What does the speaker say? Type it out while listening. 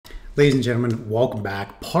Ladies and gentlemen, welcome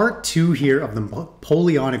back. Part 2 here of the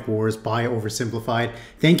Napoleonic Wars by Oversimplified.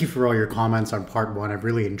 Thank you for all your comments on part 1. I've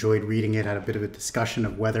really enjoyed reading it. Had a bit of a discussion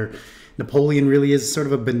of whether Napoleon really is sort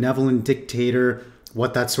of a benevolent dictator,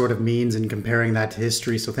 what that sort of means, and comparing that to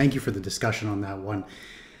history. So thank you for the discussion on that one.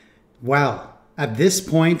 Well, at this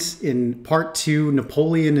point in part 2,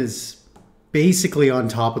 Napoleon is basically on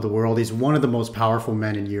top of the world. He's one of the most powerful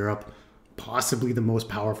men in Europe, possibly the most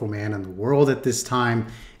powerful man in the world at this time,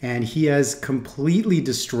 and he has completely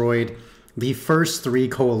destroyed the first 3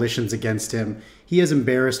 coalitions against him. He has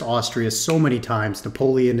embarrassed Austria so many times.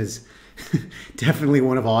 Napoleon is definitely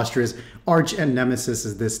one of Austria's arch nemesis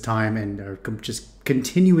at this time, and are just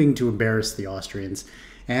continuing to embarrass the Austrians.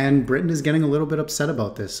 And Britain is getting a little bit upset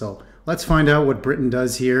about this. So let's find out what Britain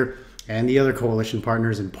does here and the other coalition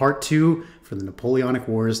partners in part 2 for the Napoleonic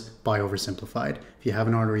Wars by Oversimplified. If you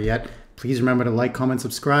haven't already yet, please remember to like, comment,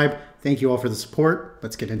 subscribe. Thank you all for the support.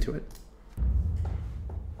 Let's get into it.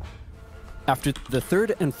 After the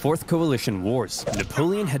Third and Fourth Coalition Wars,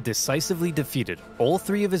 Napoleon had decisively defeated all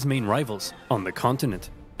 3 of his main rivals on the continent,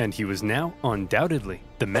 and he was now undoubtedly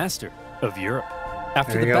the master of Europe.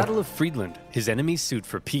 After the Battle of Friedland, his enemies sued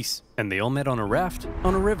for peace, and they all met on a raft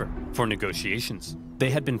on a river for negotiations. They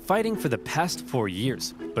had been fighting for the past 4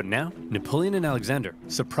 years, but now Napoleon and Alexander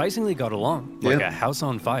surprisingly got along like a house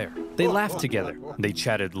on fire. They laughed together, they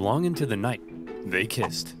chatted long into the night, they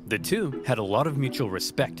kissed. The two had a lot of mutual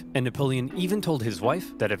respect, and Napoleon even told his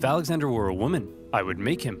wife that if Alexander were a woman, I would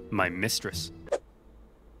make him my mistress.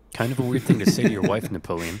 Kind of a weird thing to say to your wife,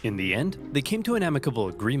 Napoleon. In the end, they came to an amicable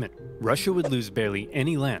agreement. Russia would lose barely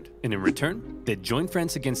any land, and in return, they'd join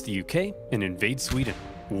France against the UK and invade Sweden.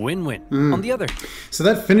 Win-win. On the other. So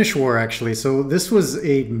that Finnish war, actually, so this was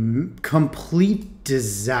a complete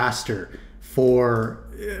disaster for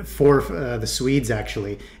the Swedes,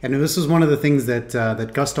 actually. And this was one of the things that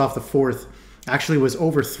that Gustav IV actually was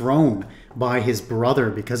overthrown by his brother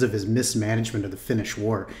because of his mismanagement of the Finnish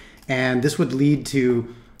war. And this would lead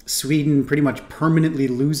to Sweden pretty much permanently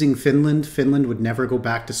losing Finland. Finland would never go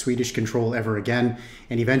back to Swedish control ever again.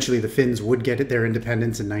 And eventually the Finns would get their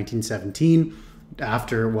independence in 1917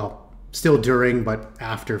 after, well, still during, but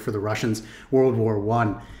after, for the Russians, World War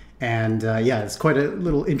I. And yeah, it's quite a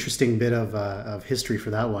little interesting bit of history for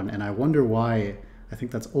that one. And I wonder why, I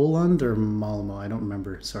think that's Åland or Malmo, I don't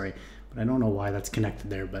remember, sorry. But I don't know why that's connected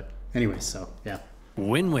there, but anyway, so yeah.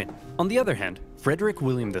 Win-win. On the other hand, Frederick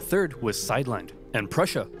William III was sidelined, and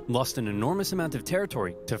Prussia lost an enormous amount of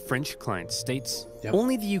territory to French client states.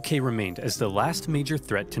 Only the UK remained as the last major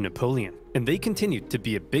threat to Napoleon, and they continued to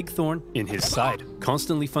be a big thorn in his side,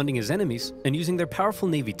 constantly funding his enemies and using their powerful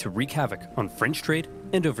navy to wreak havoc on French trade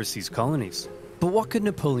and overseas colonies. But what could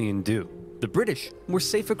Napoleon do? The British were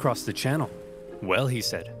safe across the channel. Well, he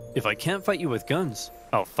said, if I can't fight you with guns,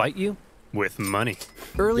 I'll fight you with money.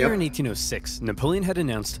 Earlier in 1806, Napoleon had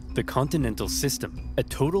announced the Continental System, a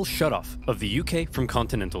total shutoff of the UK from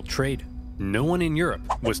continental trade. No one in Europe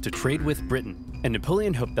was to trade with Britain, and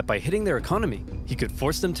Napoleon hoped that by hitting their economy, he could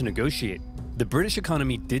force them to negotiate. The British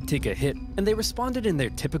economy did take a hit, and they responded in their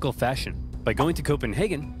typical fashion, by going to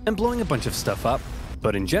Copenhagen and blowing a bunch of stuff up.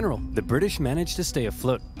 But in general, the British managed to stay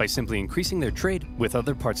afloat by simply increasing their trade with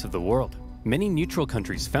other parts of the world. Many neutral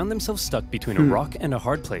countries found themselves stuck between a rock and a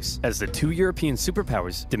hard place as the 2 European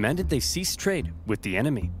superpowers demanded they cease trade with the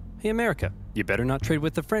enemy. Hey America, you better not trade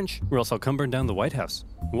with the French or else I'll come burn down the White House.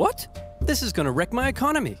 What? This is gonna wreck my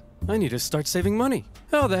economy. I need to start saving money.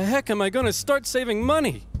 How the heck am I gonna start saving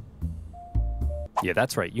money? Yeah,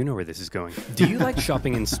 that's right, you know where this is going. Do you like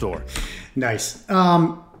shopping in store? Nice.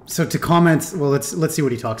 So to comment, well, let's see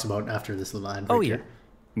what he talks about after this little ad break here.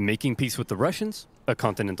 Making peace with the Russians, a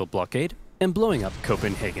continental blockade, and blowing up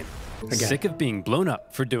Copenhagen. Again. Sick of being blown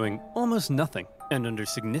up for doing almost nothing and under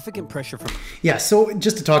significant pressure from... Yeah, so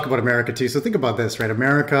just to talk about America too, so think about this, right?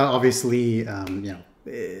 America obviously,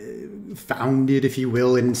 founded, if you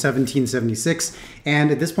will, in 1776, and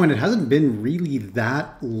at this point it hasn't been really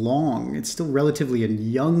that long. It's still relatively a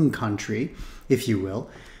young country, if you will,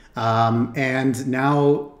 and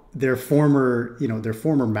now their former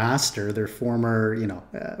master, their former,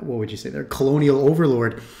 what would you say, their colonial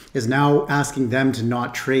overlord is now asking them to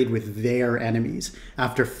not trade with their enemies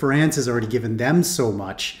after France has already given them so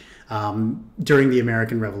much during the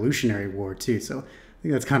American Revolutionary War too. So I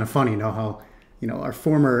think that's kind of funny, how, our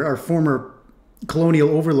former colonial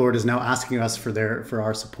overlord is now asking us for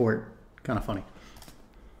our support. Kind of funny.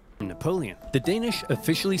 Napoleon. The Danish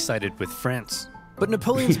officially sided with France. But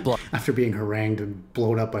Napoleon's after being harangued and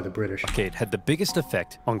blown up by the British, blockade had the biggest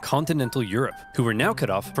effect on continental Europe, who were now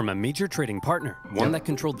cut off from a major trading partner, one that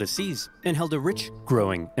controlled the seas and held a rich,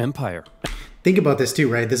 growing empire. think about this too,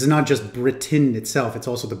 right? This is not just Britain itself, it's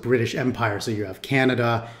also the British Empire. So you have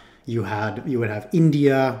Canada, you would have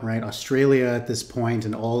India, right? Australia at this point,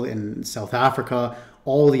 and all in South Africa,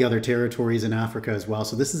 all the other territories in Africa as well.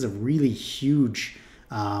 So this is a really huge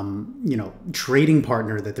trading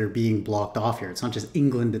partner that they're being blocked off here. It's not just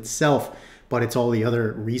England itself, but it's all the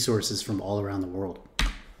other resources from all around the world.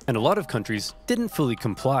 And a lot of countries didn't fully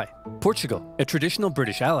comply. Portugal, a traditional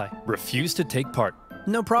British ally, refused to take part.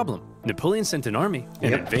 No problem. Napoleon sent an army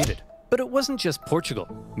and invaded. But it wasn't just Portugal.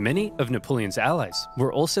 Many of Napoleon's allies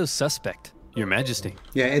were also suspect. Your Majesty.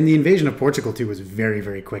 Yeah, and the invasion of Portugal too was very,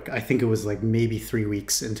 very quick. I think it was like maybe 3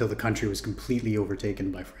 weeks until the country was completely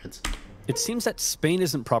overtaken by France. It seems that Spain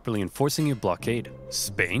isn't properly enforcing your blockade.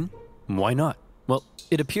 Spain? Why not? Well,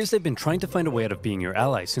 it appears they've been trying to find a way out of being your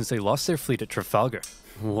ally since they lost their fleet at Trafalgar.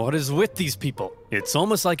 What is with these people? It's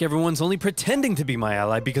almost like everyone's only pretending to be my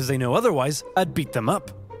ally because they know otherwise I'd beat them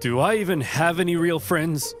up. Do I even have any real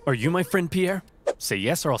friends? Are you my friend, Pierre? Say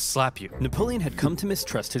yes or I'll slap you. Napoleon had come to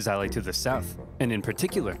mistrust his ally to the south. And in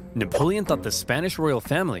particular, Napoleon thought the Spanish royal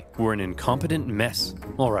family were an incompetent mess.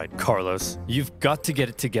 All right, Carlos, you've got to get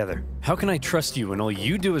it together. How can I trust you when all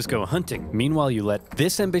you do is go hunting? Meanwhile, you let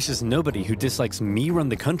this ambitious nobody who dislikes me run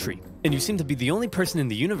the country. And you seem to be the only person in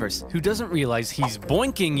the universe who doesn't realize he's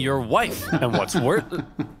boinking your wife. And what's worse,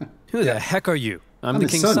 who the heck are you? I'm the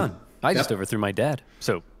king's son. I just overthrew my dad.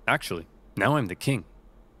 So, actually, now I'm the king.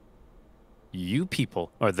 You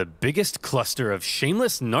people are the biggest cluster of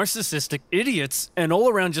shameless, narcissistic idiots and all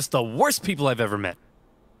around just the worst people I've ever met.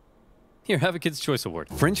 Here, have a Kid's Choice Award.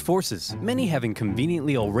 French forces, many having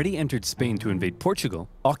conveniently already entered Spain to invade Portugal,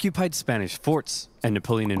 occupied Spanish forts, and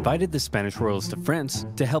Napoleon invited the Spanish royals to France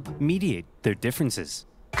to help mediate their differences.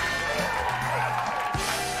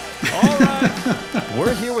 All right,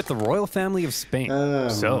 we're here with the royal family of Spain.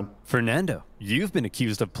 So, Fernando, you've been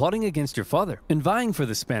accused of plotting against your father and vying for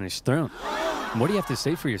the Spanish throne. What do you have to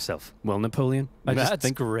say for yourself? Well, Napoleon, I just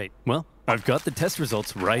think great. Well, I've got the test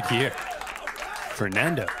results right here.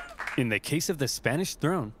 Fernando, in the case of the Spanish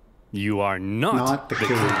throne, you are not the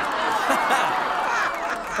king.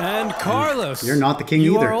 And Carlos, you're not the king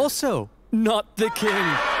either. You are also not the king.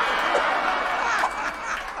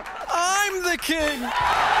 I'm the king.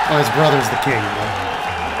 Oh, his brother's the king.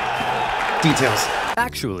 Details.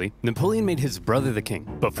 Actually, Napoleon made his brother the king,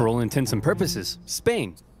 but for all intents and purposes,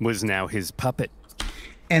 Spain was now his puppet.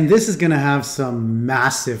 And this is going to have some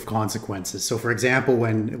massive consequences. So, for example,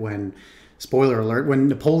 when spoiler alert, when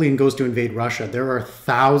Napoleon goes to invade Russia, there are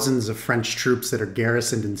thousands of French troops that are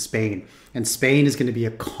garrisoned in Spain. And Spain is going to be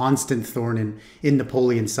a constant thorn in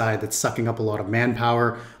Napoleon's side that's sucking up a lot of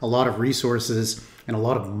manpower, a lot of resources, and a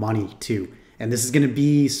lot of money too. And this is going to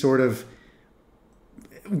be sort of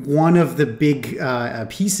one of the big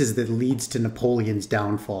pieces that leads to Napoleon's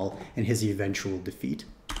downfall and his eventual defeat.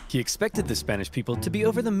 He expected the Spanish people to be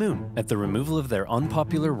over the moon at the removal of their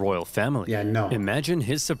unpopular royal family. Yeah, no. Imagine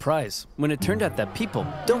his surprise when it turned out that people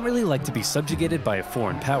don't really like to be subjugated by a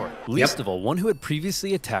foreign power, least of all one who had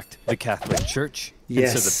previously attacked the Catholic Church.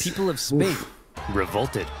 Yes. And so the people of Spain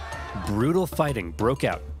revolted. Brutal fighting broke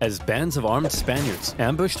out as bands of armed Spaniards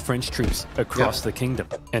ambushed French troops across the kingdom,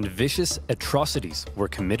 and vicious atrocities were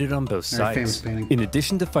committed on both sides. In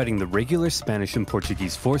addition to fighting the regular Spanish and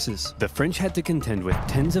Portuguese forces, the French had to contend with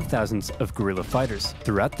tens of thousands of guerrilla fighters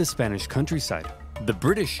throughout the Spanish countryside. The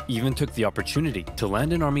British even took the opportunity to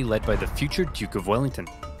land an army led by the future Duke of Wellington.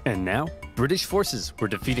 And now, British forces were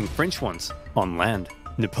defeating French ones on land.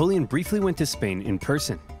 Napoleon briefly went to Spain in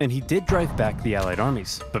person, and he did drive back the Allied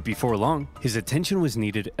armies, but before long, his attention was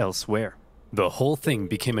needed elsewhere. The whole thing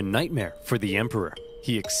became a nightmare for the emperor.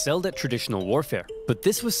 He excelled at traditional warfare, but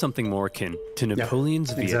this was something more akin to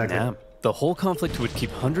Napoleon's Vietnam. The whole conflict would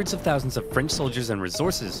keep hundreds of thousands of French soldiers and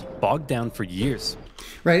resources bogged down for years.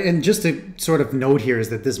 Right, and just to sort of note here is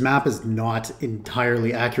that this map is not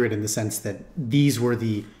entirely accurate in the sense that these were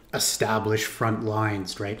the established front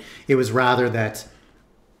lines, right? It was rather that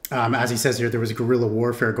as he says here, there was guerrilla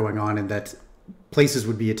warfare going on and that places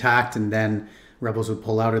would be attacked and then rebels would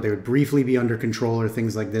pull out or they would briefly be under control or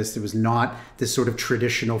things like this. It was not this sort of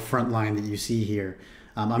traditional front line that you see here.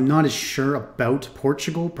 I'm not as sure about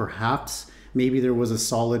Portugal. Perhaps maybe there was a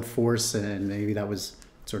solid force and maybe that was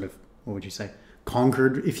sort of, what would you say,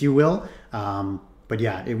 conquered, if you will. But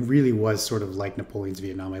yeah, it really was sort of like Napoleon's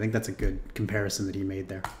Vietnam. I think that's a good comparison that he made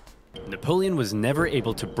there. Napoleon was never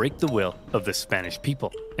able to break the will of the Spanish people,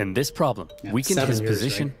 and this problem weakened his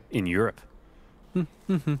position in Europe.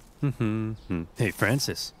 Hey,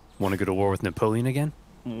 Francis, want to go to war with Napoleon again?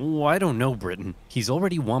 "Oh, I don't know, Britain. He's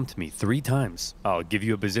already whomped me 3 times. I'll give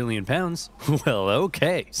you a bazillion pounds." Well,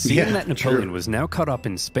 okay. Seeing that Napoleon was now caught up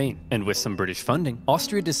in Spain, and with some British funding,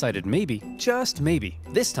 Austria decided maybe, just maybe,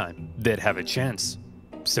 this time, they'd have a chance.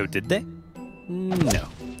 So did they? No.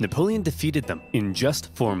 Napoleon defeated them in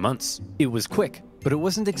just 4 months. It was quick, but it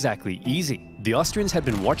wasn't exactly easy. The Austrians had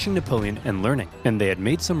been watching Napoleon and learning, and they had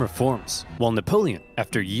made some reforms, while Napoleon,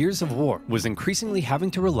 after years of war, was increasingly having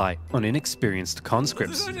to rely on inexperienced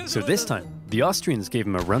conscripts. So this time, the Austrians gave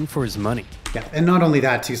him a run for his money. Yeah, and not only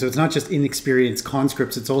that too, so it's not just inexperienced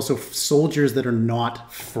conscripts, it's also soldiers that are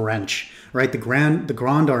not French, right? The Grande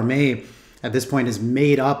Armée at this point is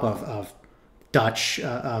made up of Dutch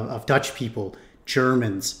people,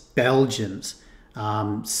 Germans, Belgians,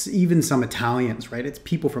 even some Italians, right? It's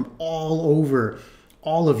people from all over,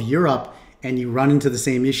 all of Europe, and you run into the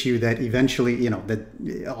same issue that eventually, you know, that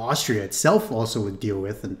Austria itself also would deal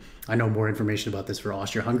with. And I know more information about this for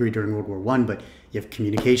Austria-Hungary during World War I, but you have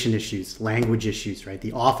communication issues, language issues, right?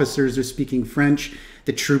 The officers are speaking French,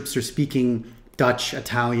 the troops are speaking Dutch,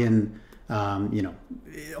 Italian, you know,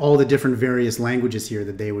 all the different various languages here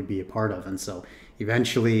that they would be a part of. And so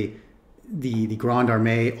eventually the Grande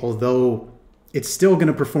Armée, although it's still going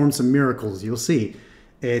to perform some miracles, you'll see,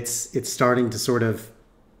 it's starting to sort of,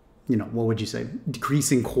 you know, what would you say,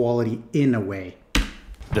 decreasing quality in a way.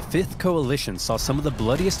 The Fifth Coalition saw some of the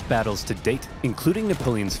bloodiest battles to date, including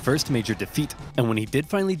Napoleon's first major defeat. And when he did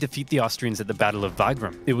finally defeat the Austrians at the Battle of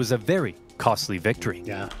Wagram, it was a very costly victory.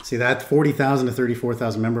 Yeah, see that 40,000 to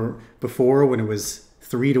 34,000. Remember before when it was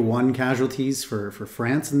 3-to-1 casualties for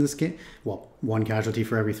France in this case? Well, 1 casualty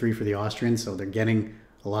for every 3 for the Austrians, so they're getting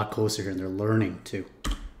a lot closer here and they're learning too.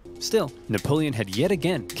 Still, Napoleon had yet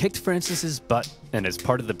again kicked Francis's butt, and as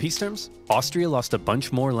part of the peace terms, Austria lost a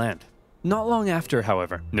bunch more land. Not long after,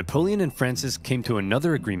 however, Napoleon and Francis came to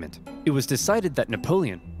another agreement. It was decided that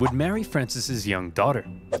Napoleon would marry Francis's young daughter.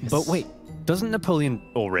 Yes. But wait, doesn't Napoleon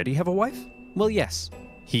already have a wife? Well, yes,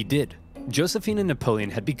 he did. Josephine and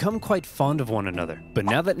Napoleon had become quite fond of one another, but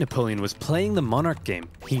now that Napoleon was playing the monarch game,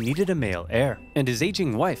 he needed a male heir, and his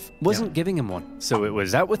aging wife wasn't giving him one. So it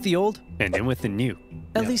was out with the old and in with the new.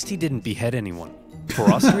 At least he didn't behead anyone. For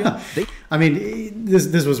Austria, they... I mean,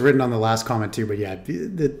 this was written on the last comment too, but yeah,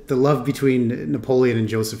 the love between Napoleon and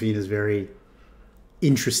Josephine is very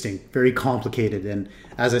interesting, very complicated, and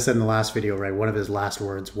as I said in the last video, right, one of his last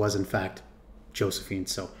words was in fact Josephine.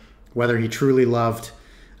 So whether he truly loved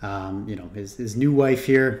you know, his new wife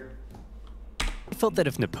here, He felt that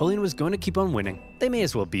if Napoleon was going to keep on winning, they may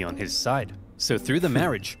as well be on his side. So through the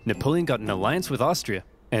marriage, Napoleon got an alliance with Austria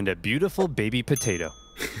and a beautiful baby potato.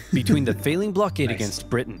 Between the failing blockade against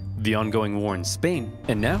Britain, the ongoing war in Spain,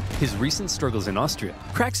 and now his recent struggles in Austria,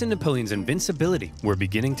 cracks in Napoleon's invincibility were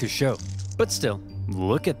beginning to show. But still,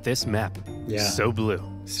 look at this map. Yeah. So blue.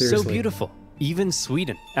 Seriously. So beautiful. Even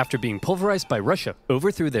Sweden, after being pulverized by Russia,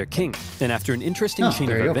 overthrew their king, and after an interesting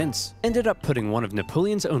chain of events, ended up putting one of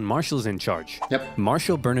Napoleon's own marshals in charge. Yep.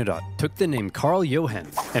 Marshal Bernadotte took the name Karl Johan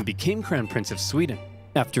and became Crown Prince of Sweden,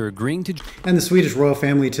 after agreeing to... And the Swedish royal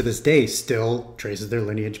family to this day still traces their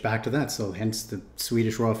lineage back to that. So hence the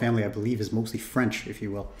Swedish royal family, I believe, is mostly French, if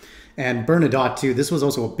you will. And Bernadotte too, this was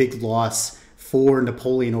also a big loss for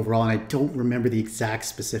Napoleon overall, and I don't remember the exact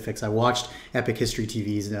specifics. I watched Epic History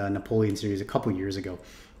TV's Napoleon series a couple years ago,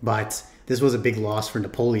 but this was a big loss for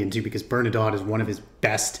Napoleon too, because Bernadotte is one of his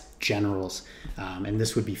best generals, and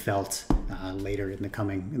this would be felt later in the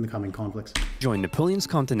coming conflicts. Join Napoleon's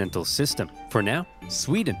continental system. For now,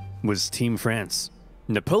 Sweden was Team France.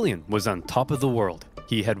 Napoleon was on top of the world.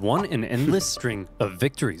 He had won an endless string of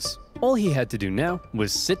victories. All he had to do now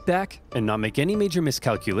was sit back and not make any major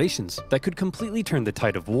miscalculations that could completely turn the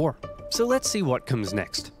tide of war. So let's see what comes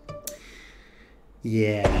next.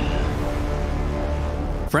 Yeah.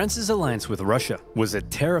 France's alliance with Russia was a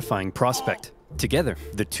terrifying prospect. Together,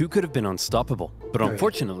 the two could have been unstoppable, but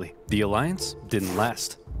unfortunately, the alliance didn't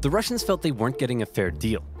last. The Russians felt they weren't getting a fair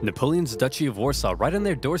deal. Napoleon's Duchy of Warsaw right on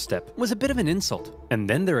their doorstep was a bit of an insult, and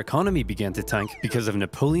then their economy began to tank because of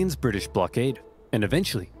Napoleon's British blockade. And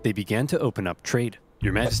eventually, they began to open up trade.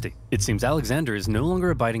 Your Majesty, it seems Alexander is no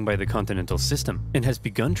longer abiding by the continental system and has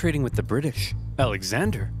begun trading with the British.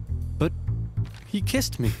 Alexander? But he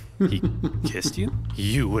kissed me. He kissed you?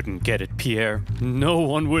 You wouldn't get it, Pierre. No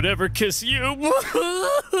one would ever kiss you.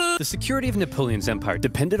 The security of Napoleon's empire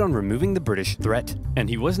depended on removing the British threat, and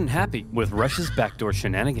he wasn't happy with Russia's backdoor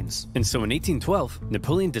shenanigans. And so in 1812,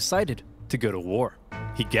 Napoleon decided to go to war.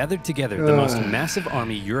 He gathered together the most massive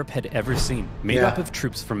army Europe had ever seen, made up of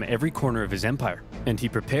troops from every corner of his empire, and he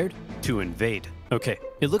prepared to invade. Okay,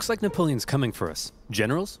 it looks like Napoleon's coming for us.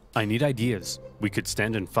 Generals, I need ideas. We could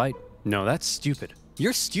stand and fight. No, that's stupid.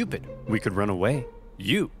 You're stupid. We could run away.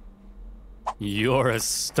 You're a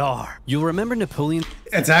star. You'll remember Napoleon.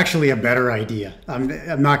 It's actually a better idea.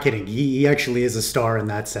 I'm not kidding. He actually is a star in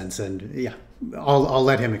that sense. And yeah, I'll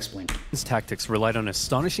let him explain. His tactics relied on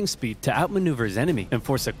astonishing speed to outmaneuver his enemy and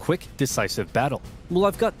force a quick, decisive battle. Well,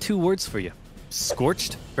 I've got 2 words for you.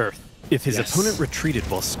 Scorched earth. If his opponent retreated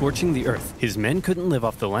while scorching the earth, his men couldn't live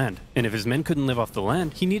off the land. And if his men couldn't live off the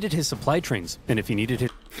land, he needed his supply trains. And if he needed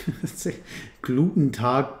his... Guten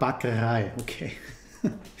Tag, Bäckerei. Okay.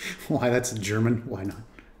 Why, that's German? Why not?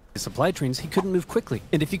 His supply trains, he couldn't move quickly.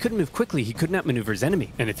 And if he couldn't move quickly, he couldn't outmaneuver his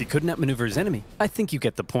enemy. And if he couldn't outmaneuver his enemy, I think you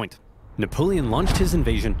get the point. Napoleon launched his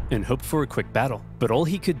invasion and hoped for a quick battle, but all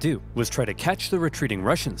he could do was try to catch the retreating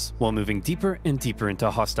Russians while moving deeper and deeper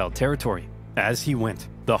into hostile territory. As he went,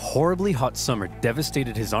 the horribly hot summer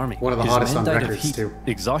devastated his army. One of the hottest on record, heat, too.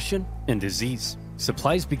 Exhaustion, and disease.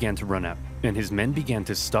 Supplies began to run out, and his men began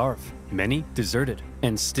to starve. Many deserted,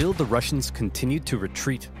 and still the Russians continued to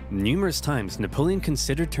retreat. Numerous times Napoleon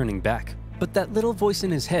considered turning back, but that little voice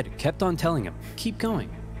in his head kept on telling him, keep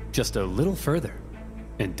going, just a little further.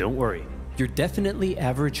 And don't worry, you're definitely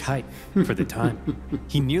average height for the time.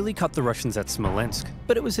 He nearly caught the Russians at Smolensk,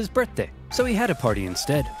 but it was his birthday, so he had a party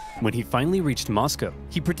instead. When he finally reached Moscow,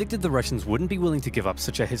 he predicted the Russians wouldn't be willing to give up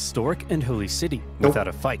such a historic and holy city without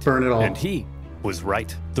a fight. Burn it all. And he was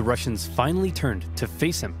right. The Russians finally turned to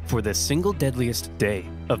face him for the single deadliest day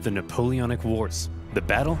of the Napoleonic Wars, the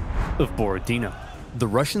Battle of Borodino. The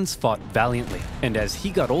Russians fought valiantly, and as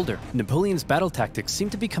he got older, Napoleon's battle tactics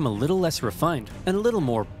seemed to become a little less refined and a little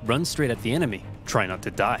more run straight at the enemy, try not to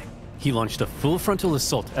die. He launched a full frontal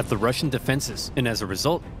assault at the Russian defenses, and as a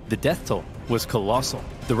result, the death toll was colossal.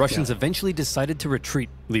 The Russians eventually decided to retreat,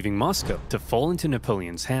 leaving Moscow to fall into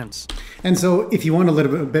Napoleon's hands. And so if you want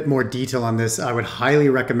a bit more detail on this, I would highly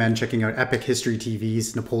recommend checking out Epic History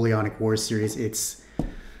TV's Napoleonic Wars series.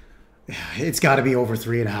 It's got to be over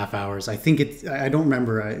 3.5 hours. I think I don't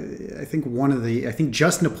remember. I think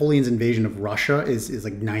just Napoleon's invasion of Russia is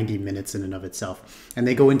like 90 minutes in and of itself. And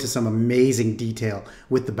they go into some amazing detail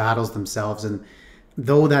with the battles themselves. And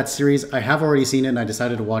though that series, I have already seen it and I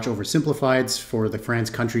decided to watch Oversimplified for the France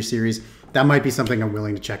Country series, that might be something I'm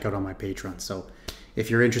willing to check out on my Patreon. So if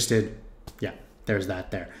you're interested, yeah, there's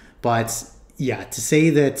that there. But yeah, to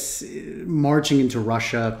say that marching into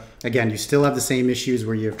Russia, again, you still have the same issues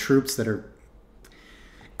where you have troops that are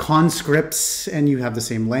conscripts and you have the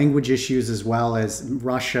same language issues, as well as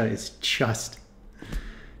Russia is just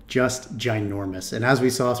ginormous. And as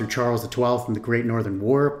we saw through Charles XII and the Great Northern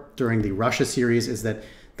War during the Russia series, is that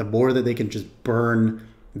the more that they can just burn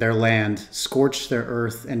their land, scorch their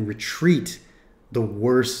earth, and retreat, the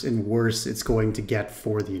worse and worse it's going to get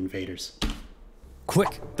for the invaders.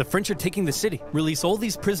 Quick, the French are taking the city. Release all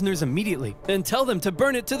these prisoners immediately and tell them to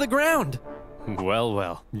burn it to the ground. Well,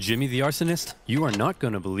 well, Jimmy the arsonist, you are not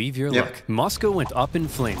going to believe your luck. Moscow went up in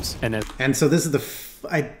flames, and so this is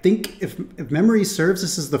I think if memory serves,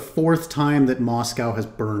 this is the 4th time that Moscow has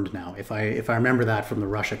burned now. If I remember that from the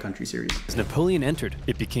Russia Country series. As Napoleon entered,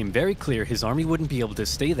 it became very clear his army wouldn't be able to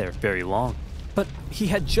stay there very long. But he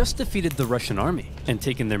had just defeated the Russian army and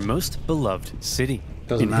taken their most beloved city.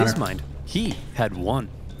 Doesn't matter. In his mind, he had won.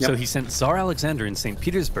 So he sent Tsar Alexander in St.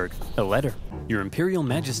 Petersburg a letter. Your Imperial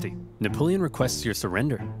Majesty, Napoleon requests your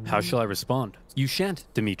surrender. How shall I respond? You shan't,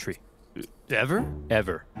 Dmitri. Ever?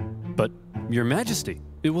 Ever. But, Your Majesty,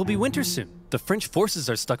 it will be winter soon. The French forces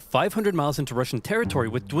are stuck 500 miles into Russian territory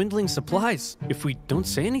with dwindling supplies. If we don't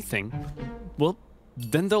say anything, well,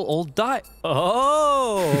 then they'll all die.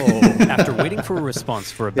 Oh! After waiting for a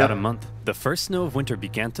response for about a month, the first snow of winter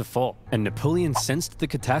began to fall, and Napoleon sensed the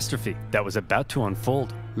catastrophe that was about to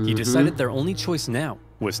unfold. He decided their only choice now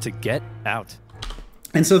was to get out.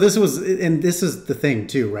 And so this is the thing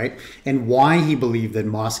too, right? And why he believed that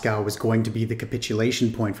Moscow was going to be the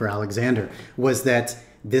capitulation point for Alexander was that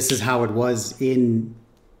this is how it was in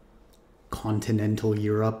continental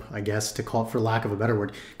Europe, I guess, to call it, for lack of a better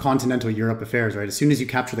word, continental Europe affairs, right? As soon as you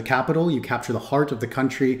capture the capital, you capture the heart of the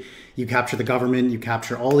country, you capture the government, you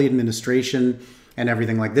capture all the administration and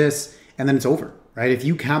everything like this, and then it's over, right? If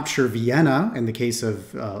you capture Vienna, in the case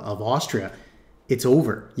of Austria, it's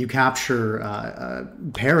over. You capture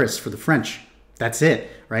Paris for the French, that's it,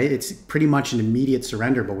 right? It's pretty much an immediate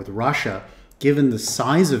surrender. But with Russia, given the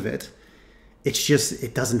size of it, it's just,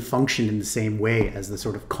 it doesn't function in the same way as the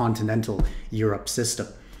sort of continental Europe system,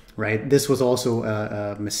 right? This was also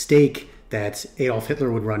a mistake that Adolf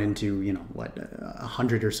Hitler would run into,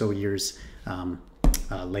 100 or so years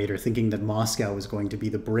later, thinking that Moscow was going to be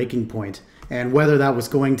the breaking point. And whether that was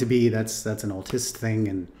going to be, that's an autist thing,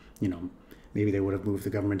 and, Maybe they would have moved the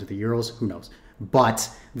government to the Urals. Who knows? But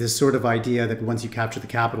this sort of idea that once you capture the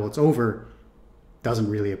capital, it's over, doesn't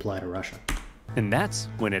really apply to Russia. And that's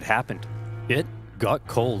when it happened. It got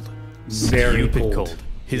cold. Very Stupid cold.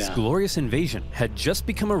 His glorious invasion had just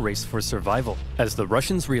become a race for survival. As the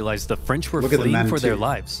Russians realized the French were fleeing for their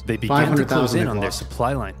lives, they began to close in on their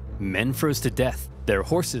supply line. Men froze to death, their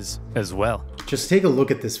horses as well. Just take a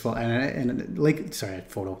look at this photo.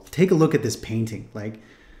 Take a look at this painting. Like,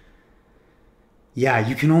 yeah,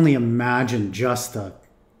 you can only imagine just the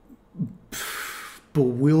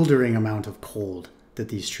bewildering amount of cold that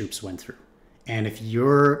these troops went through. And if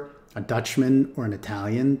you're a Dutchman or an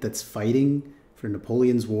Italian that's fighting for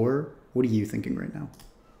Napoleon's war, what are you thinking right now?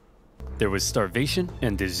 There was starvation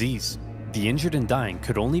and disease. The injured and dying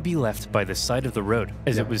could only be left by the side of the road,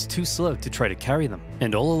 as it was too slow to try to carry them.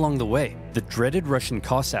 And all along the way, the dreaded Russian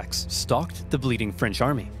Cossacks stalked the bleeding French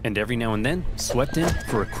army, and every now and then swept in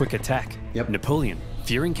for a quick attack. Napoleon,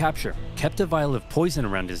 fearing capture, kept a vial of poison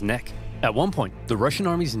around his neck. At one point, the Russian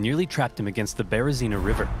armies nearly trapped him against the Berezina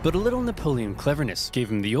River, but a little Napoleon cleverness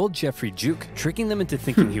gave him the old Geoffrey juke, tricking them into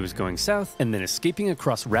thinking he was going south and then escaping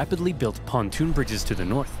across rapidly built pontoon bridges to the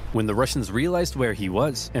north. When the Russians realized where he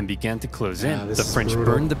was and began to close in, the French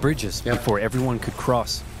burned the bridges before everyone could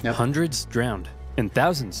cross. Hundreds drowned, and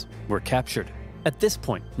thousands were captured. At this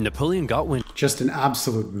point, Napoleon got wind. Just an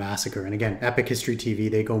absolute massacre. And again, Epic History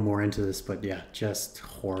TV, they go more into this, but yeah, just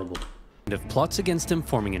horrible. Of plots against him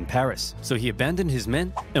forming in Paris, so he abandoned his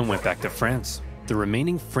men and went back to France. The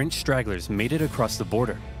remaining French stragglers made it across the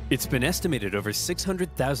border. It's been estimated over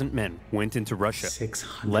 600,000 men went into Russia.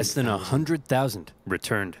 Less than 100,000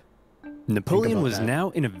 returned. Napoleon was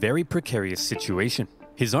now in a very precarious situation.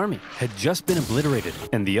 His army had just been obliterated,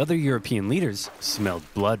 and the other European leaders smelled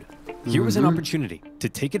blood. Here was an opportunity to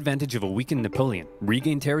take advantage of a weakened Napoleon,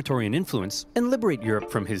 regain territory and influence, and liberate Europe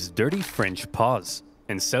from his dirty French paws.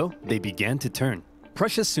 And so, they began to turn.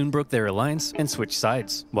 Prussia soon broke their alliance and switched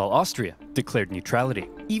sides, while Austria declared neutrality.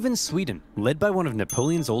 Even Sweden, led by one of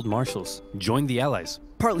Napoleon's old marshals, joined the Allies,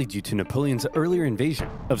 partly due to Napoleon's earlier invasion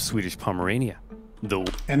of Swedish Pomerania.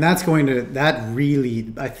 And that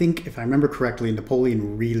really, I think, if I remember correctly,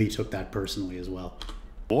 Napoleon really took that personally as well.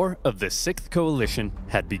 War of the Sixth Coalition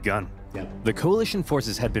had begun. The coalition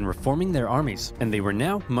forces had been reforming their armies, and they were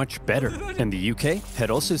now much better. And the UK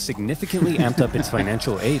had also significantly amped up its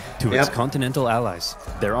financial aid to its continental allies.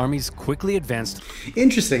 Their armies quickly advanced.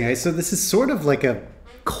 Interesting, eh? So this is sort of like a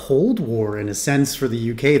Cold War in a sense for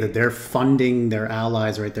the UK, that they're funding their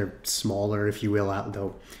allies, right? They're smaller, if you will,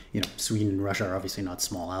 though, you know, Sweden and Russia are obviously not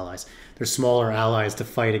small allies. They're smaller allies to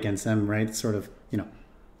fight against them, right? It's sort of, you know,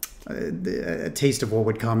 a taste of what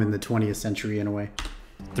would come in the 20th century in a way.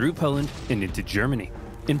 Through Poland and into Germany.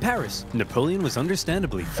 In Paris, Napoleon was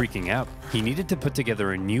understandably freaking out. He needed to put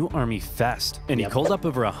together a new army fast, and he called up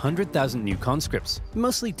over 100,000 new conscripts,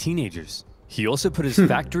 mostly teenagers. He also put his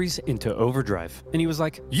factories into overdrive, and he was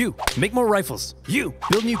like, you, make more rifles. You,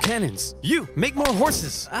 build new cannons. You, make more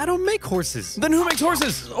horses. I don't make horses. Then who makes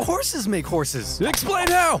horses? Horses make horses. Explain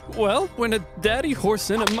how. Well, when a daddy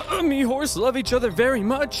horse and a mommy horse love each other very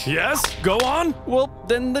much. Yes, go on. Well,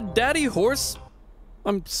 then the daddy horse...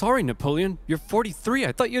 I'm sorry, Napoleon. You're 43.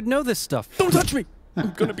 I thought you'd know this stuff. Don't touch me.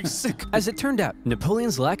 I'm gonna be sick. As it turned out,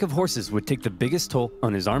 Napoleon's lack of horses would take the biggest toll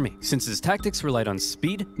on his army, since his tactics relied on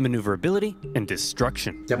speed, maneuverability, and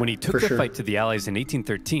destruction. When he took the fight to the Allies in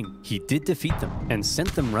 1813, he did defeat them and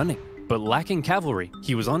sent them running. But lacking cavalry,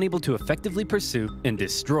 he was unable to effectively pursue and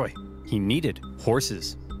destroy. He needed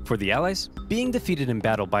horses. For the Allies, being defeated in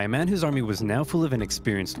battle by a man whose army was now full of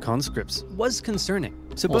inexperienced conscripts was concerning.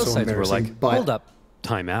 So both sides were like, hold up,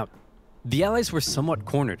 time out. The Allies were somewhat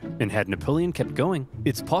cornered, and had Napoleon kept going,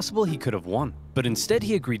 it's possible he could have won. But instead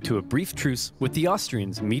he agreed to a brief truce with the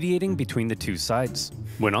Austrians mediating between the two sides.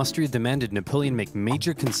 When Austria demanded Napoleon make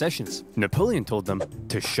major concessions, Napoleon told them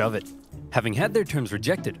to shove it. Having had their terms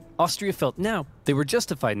rejected, Austria felt now they were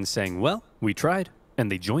justified in saying, well, we tried,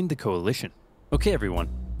 and they joined the coalition. Okay everyone,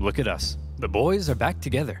 look at us. The boys are back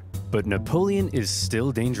together. But Napoleon is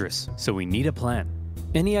still dangerous, so we need a plan.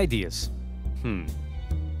 Any ideas?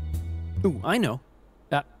 Ooh, I know.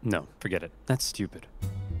 No, forget it. That's stupid.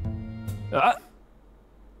 Oh,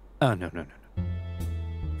 no.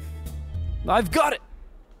 I've got it!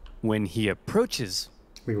 When he approaches,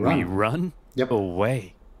 we run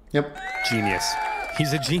away. Genius.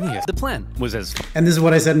 He's a genius. The plan was as... And this is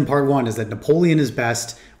what I said in part one, is that Napoleon is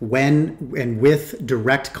best when and with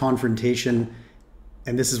direct confrontation.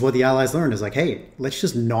 And this is what the Allies learned, is like, hey, let's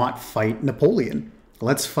just not fight Napoleon.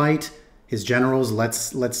 Let's fight his generals,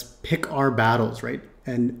 let's pick our battles, right?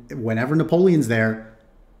 And whenever Napoleon's there,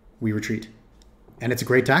 we retreat. And it's a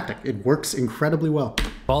great tactic. It works incredibly well.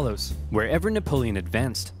 Follows. Wherever Napoleon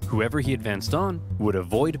advanced, whoever he advanced on would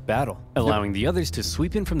avoid battle, allowing the others to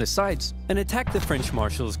sweep in from the sides and attack the French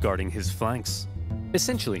marshals guarding his flanks.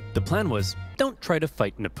 Essentially, the plan was, don't try to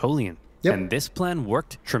fight Napoleon. And this plan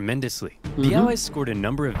worked tremendously. The Allies scored a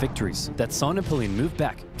number of victories that saw Napoleon move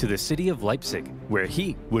back to the city of Leipzig, where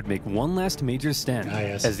he would make one last major stand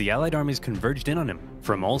as the Allied armies converged in on him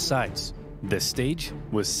from all sides. The stage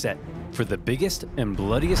was set for the biggest and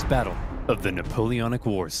bloodiest battle of the Napoleonic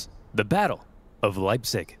Wars, the Battle of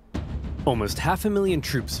Leipzig. Almost 500,000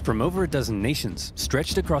 troops from over a dozen nations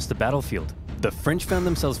stretched across the battlefield. The French found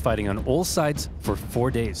themselves fighting on all sides for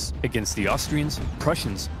 4 days against the Austrians,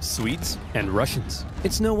 Prussians, Swedes, and Russians.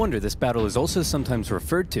 It's no wonder this battle is also sometimes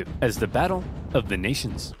referred to as the Battle of the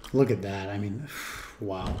Nations. Look at that. I mean,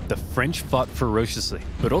 wow. The French fought ferociously,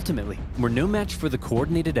 but ultimately were no match for the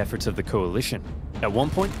coordinated efforts of the coalition. At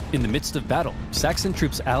one point, in the midst of battle, Saxon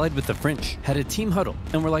troops allied with the French had a team huddle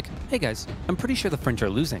and were like, hey guys, I'm pretty sure the French are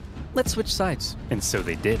losing. Let's switch sides. And so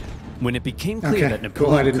they did. When it became clear that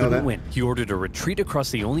Napoleon couldn't win, he ordered a retreat across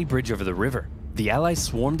the only bridge over the river. The Allies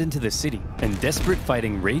swarmed into the city, and desperate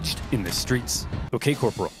fighting raged in the streets. Okay,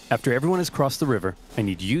 Corporal, after everyone has crossed the river, I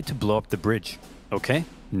need you to blow up the bridge. Okay?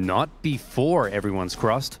 Not before everyone's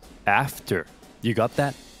crossed, after. You got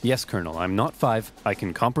that? Yes, Colonel, I'm not 5. I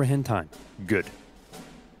can comprehend time. Good.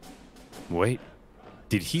 Wait,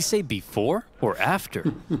 did he say before or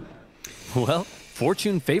after? Well,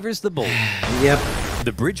 fortune favors the bold. Yep.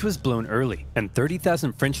 The bridge was blown early, and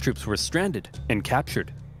 30,000 French troops were stranded and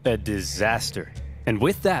captured. A disaster. And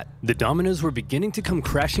with that, the dominoes were beginning to come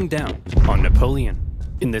crashing down on Napoleon.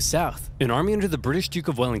 In the south, an army under the British Duke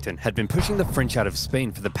of Wellington had been pushing the French out of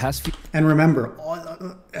Spain for the past few... And remember,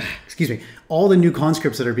 all the new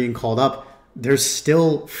conscripts that are being called up, there's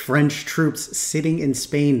still French troops sitting in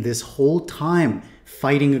Spain this whole time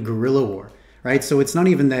fighting a guerrilla war, right? So it's not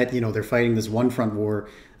even that, you know, they're fighting this one front war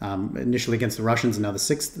initially against the Russians and now the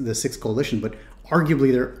sixth coalition, but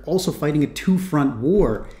arguably they're also fighting a two-front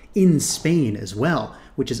war in Spain as well,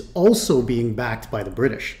 which is also being backed by the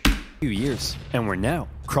British. Few years, and were now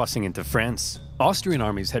crossing into France. Austrian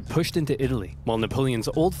armies had pushed into Italy, while Napoleon's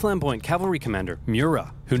old flamboyant cavalry commander,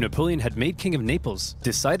 Murat, who Napoleon had made king of Naples,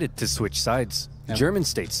 decided to switch sides. German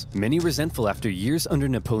states, many resentful after years under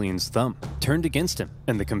Napoleon's thumb, turned against him,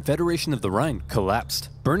 and the Confederation of the Rhine collapsed.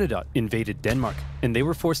 Bernadotte invaded Denmark, and they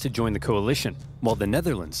were forced to join the coalition, while the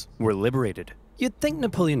Netherlands were liberated. You'd think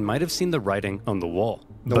Napoleon might have seen the writing on the wall,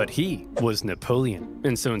 but he was Napoleon,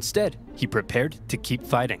 and so instead, he prepared to keep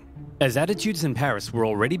fighting. As attitudes in Paris were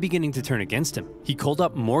already beginning to turn against him, he called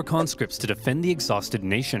up more conscripts to defend the exhausted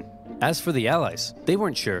nation. As for the Allies, they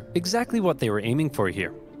weren't sure exactly what they were aiming for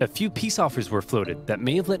here. A few peace offers were floated that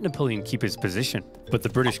may have let Napoleon keep his position, but the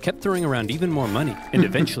British kept throwing around even more money, and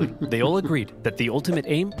eventually, they all agreed that the ultimate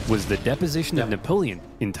aim was the deposition of Napoleon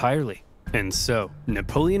entirely. And so,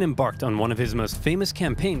 Napoleon embarked on one of his most famous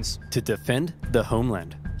campaigns to defend the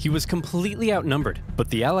homeland. He was completely outnumbered, but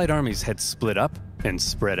the Allied armies had split up and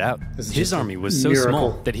spread out. His army was so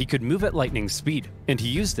small that he could move at lightning speed, and he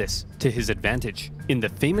used this to his advantage. In the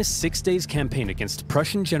famous 6 Days campaign against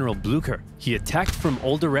Prussian General Blücher, he attacked from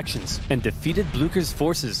all directions and defeated Blücher's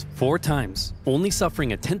forces 4 times, only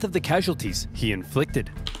suffering 1/10 of the casualties he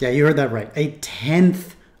inflicted. Yeah, you heard that right.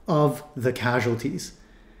 1/10 of the casualties.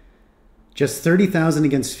 Just 30,000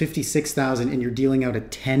 against 56,000, and you're dealing out a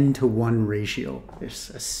 10-to-1 ratio. It's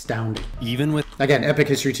astounding. Even with... Again, Epic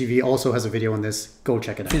History TV also has a video on this. Go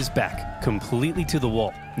check it out. His back completely to the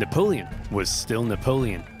wall, Napoleon was still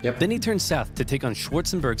Napoleon. Then he turned south to take on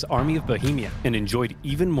Schwarzenberg's army of Bohemia and enjoyed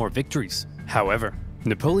even more victories. However,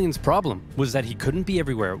 Napoleon's problem was that he couldn't be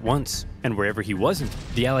everywhere at once, and wherever he wasn't,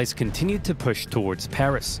 the Allies continued to push towards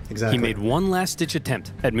Paris. He made one last-ditch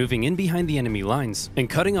attempt at moving in behind the enemy lines and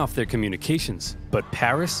cutting off their communications, but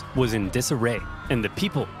Paris was in disarray, and the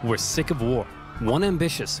people were sick of war. One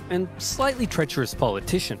ambitious and slightly treacherous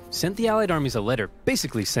politician sent the Allied armies a letter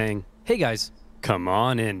basically saying, hey guys, come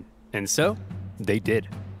on in. And so, they did.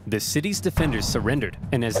 The city's defenders surrendered,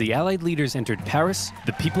 and as the Allied leaders entered Paris,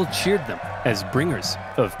 the people cheered them as bringers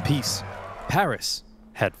of peace. Paris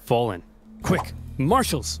had fallen. Quick,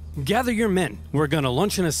 marshals, gather your men. We're gonna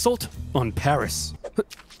launch an assault on Paris.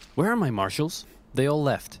 Where are my marshals? They all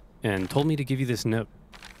left and told me to give you this note.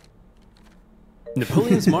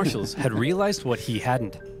 Napoleon's marshals had realized what he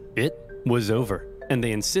hadn't. It was over, and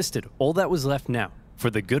they insisted all that was left now, for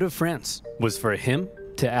the good of France, was for him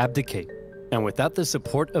to abdicate. And without the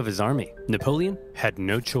support of his army, Napoleon had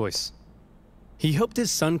no choice. He hoped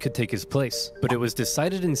his son could take his place, but it was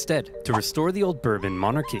decided instead to restore the old Bourbon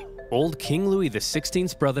monarchy. old King Louis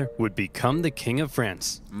XVI's brother would become the King of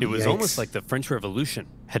France. It was almost like the French Revolution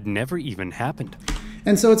had never even happened.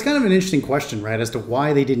 And so it's kind of an interesting question, right, as to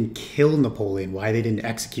why they didn't kill Napoleon, why they didn't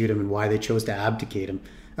execute him, and why they chose to abdicate him.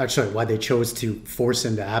 Sorry, why they chose to force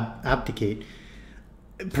him to abdicate.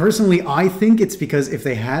 Personally, I think it's because if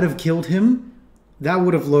they had have killed him, that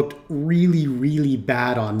would have looked really, really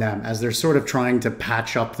bad on them, as they're sort of trying to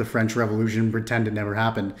patch up the French Revolution and pretend it never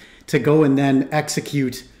happened. To go and then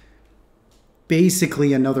execute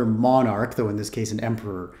basically another monarch, though in this case an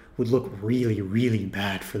emperor, would look really, really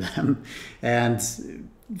bad for them. And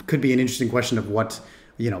could be an interesting question of what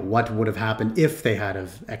would have happened if they had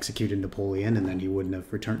have executed Napoleon and then he wouldn't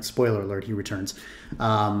have returned. Spoiler alert, he returns.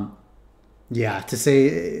 Yeah, to say,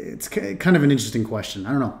 it's kind of an interesting question.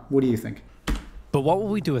 I don't know. What do you think? But what will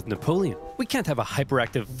we do with Napoleon? We can't have a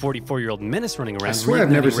hyperactive 44-year-old menace running around. I swear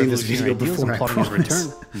I've never seen this video before. Plotting his return.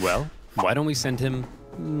 Well, why don't we send him,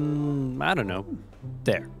 I don't know.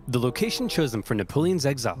 There. The location chosen for Napoleon's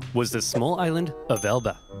exile was the small island of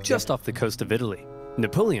Elba, just off the coast of Italy.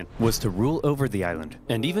 Napoleon was to rule over the island,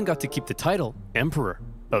 and even got to keep the title Emperor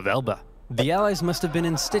of Elba. The Allies must have been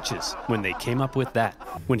in stitches when they came up with that.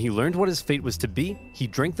 When he learned what his fate was to be, he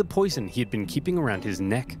drank the poison he had been keeping around his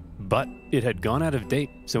neck. But it had gone out of date,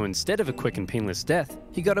 so instead of a quick and painless death,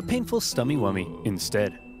 he got a painful stummy-wummy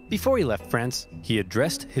instead. Before he left France, he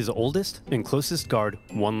addressed his oldest and closest guard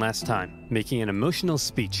one last time, making an emotional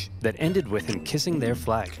speech that ended with him kissing their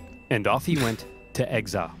flag. And off he went to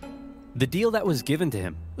exile. The deal that was given to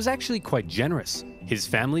him was actually quite generous. His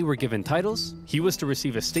family were given titles, he was to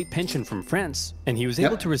receive a state pension from France, and he was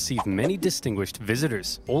able to receive many distinguished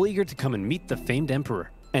visitors, all eager to come and meet the famed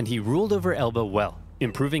emperor. And he ruled over Elba well,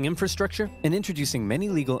 improving infrastructure and introducing many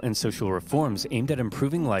legal and social reforms aimed at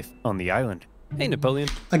improving life on the island. Hey, Napoleon.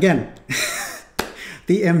 Again,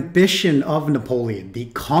 the ambition of Napoleon, the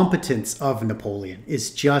competence of Napoleon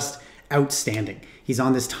is just outstanding. He's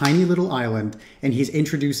on this tiny little island and he's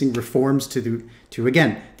introducing reforms to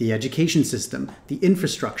again, the education system, the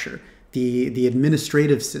infrastructure, the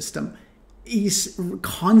administrative system. He's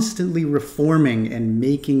constantly reforming and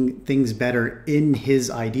making things better in his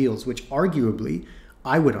ideals, which arguably,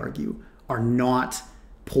 I would argue, are not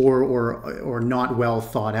poor or not well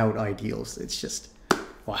thought out ideals. It's just,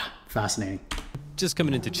 wow, fascinating. Just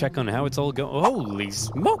coming in to check on how it's all going. Holy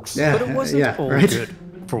smokes! Yeah, but it wasn't all good.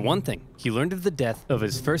 For one thing, he learned of the death of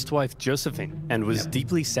his first wife, Josephine, and was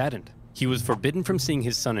deeply saddened. He was forbidden from seeing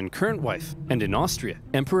his son and current wife, and in Austria,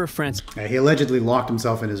 Emperor Franz... he allegedly locked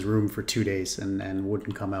himself in his room for 2 days and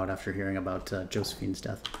wouldn't come out after hearing about Josephine's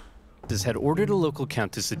death. Had ordered a local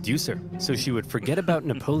count to seduce her, so she would forget about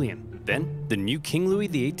Napoleon. Then, the new King Louis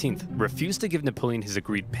XVIII refused to give Napoleon his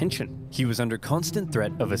agreed pension. He was under constant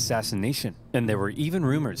threat of assassination, and there were even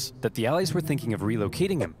rumors that the Allies were thinking of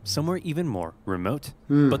relocating him somewhere even more remote.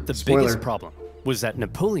 But the biggest problem was that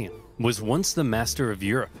Napoleon was once the master of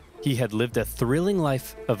Europe. He had lived a thrilling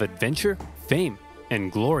life of adventure, fame,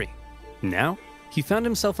 and glory. Now, he found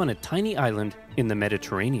himself on a tiny island in the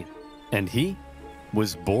Mediterranean, and he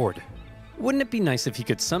was bored. Wouldn't it be nice if he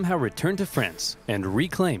could somehow return to France and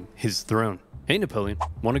reclaim his throne? Hey, Napoleon,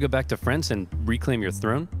 want to go back to France and reclaim your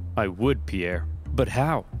throne? I would, Pierre. But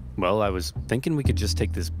how? Well, I was thinking we could just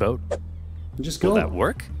take this boat. Just go. Will that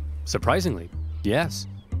work? Surprisingly, yes.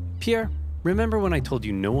 Pierre, remember when I told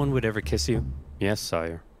you no one would ever kiss you? Yes,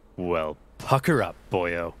 sire. Well, pucker up,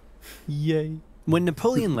 boyo. Yay. When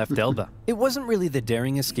Napoleon left Elba, it wasn't really the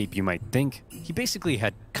daring escape you might think. He basically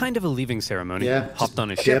had kind of a leaving ceremony, hopped on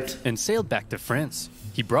a ship, and sailed back to France.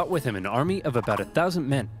 He brought with him an army of about 1,000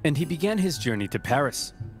 men, and he began his journey to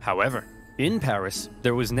Paris. However, in Paris,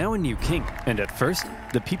 there was now a new king, and at first,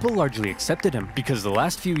 the people largely accepted him because the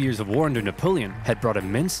last few years of war under Napoleon had brought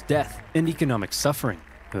immense death and economic suffering.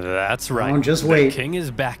 That's right, just wait. The king is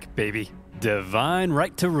back, baby. Divine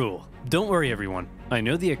right to rule. Don't worry, everyone. I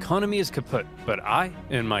know the economy is kaput, but I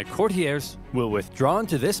and my courtiers will withdraw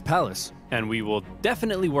into this palace, and we will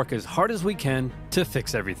definitely work as hard as we can to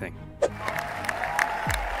fix everything.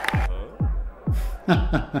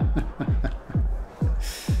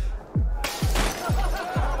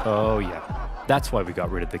 Oh yeah, that's why we got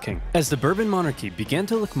rid of the king. As the Bourbon monarchy began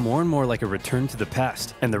to look more and more like a return to the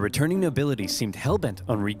past, and the returning nobility seemed hellbent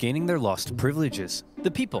on regaining their lost privileges, the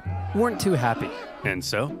people weren't too happy. And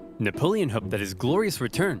so, Napoleon hoped that his glorious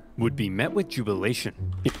return would be met with jubilation.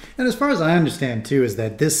 And as far as I understand too, is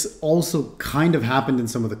that this also kind of happened in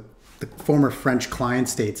some of the the former French client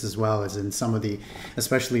states, as well as in some of the,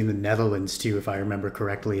 especially in the Netherlands too, if I remember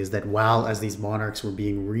correctly, is that while as these monarchs were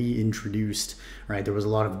being reintroduced, right, there was a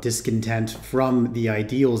lot of discontent from the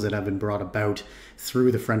ideals that have been brought about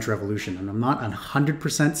through the French Revolution. And I'm not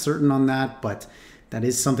 100% certain on that, but that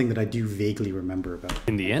is something that I do vaguely remember about.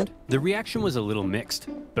 In the end, the reaction was a little mixed,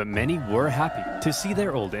 but many were happy to see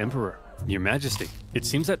their old emperor. Your Majesty, it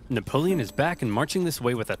seems that Napoleon is back and marching this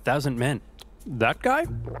way with 1,000 men. That guy?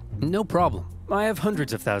 No problem. I have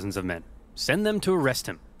hundreds of thousands of men. Send them to arrest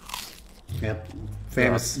him. Yep.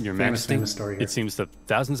 Famous, Your Majesty, famous story here. It seems the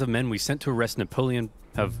thousands of men we sent to arrest Napoleon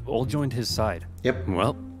have all joined his side. Yep.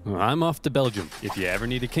 Well, I'm off to Belgium. If you ever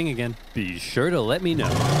need a king again, be sure to let me know.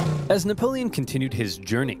 As Napoleon continued his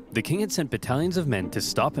journey, the king had sent battalions of men to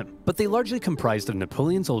stop him, but they largely comprised of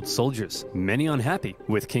Napoleon's old soldiers, many unhappy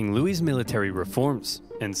with King Louis's military reforms.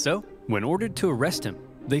 And so, when ordered to arrest him,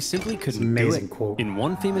 they simply couldn't do it. Quote. In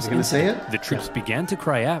one famous incident, say it? The troops began to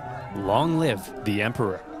cry out, "Long live the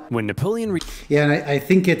emperor." When Napoleon yeah, and I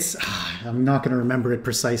think it's, I'm not going to remember it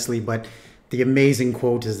precisely, but the amazing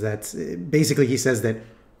quote is that basically he says that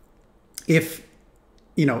if,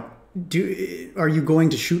 you know, are you going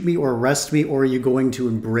to shoot me or arrest me, or are you going to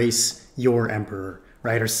embrace your emperor,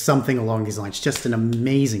 right? Or something along these lines. Just an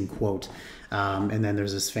amazing quote. And then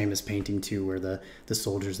there's this famous painting too, where the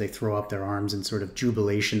soldiers, they throw up their arms in sort of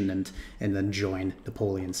jubilation and then join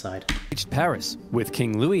Napoleon's side. Reached Paris, with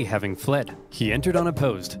King Louis having fled. He entered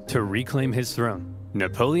unopposed to reclaim his throne.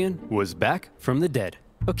 Napoleon was back from the dead.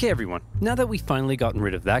 Okay, everyone, now that we've finally gotten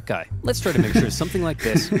rid of that guy, let's try to make sure something like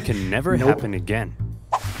this can never happen again.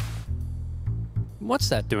 What's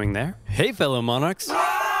that doing there? Hey, fellow monarchs.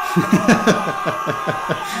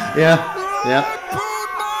 Yeah.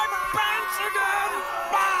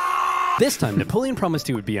 This time, Napoleon promised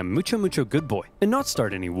he would be a mucho good boy and not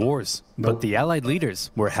start any wars. But the Allied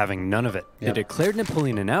leaders were having none of it. They declared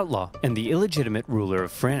Napoleon an outlaw and the illegitimate ruler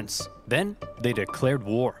of France. Then, they declared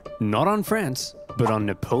war. Not on France, but on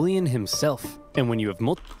Napoleon himself. And when you have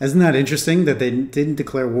Isn't that interesting that they didn't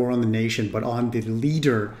declare war on the nation, but on the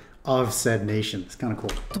leader of said nation? It's kind of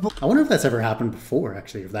cool. I wonder if that's ever happened before,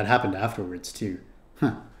 actually, if that happened afterwards, too.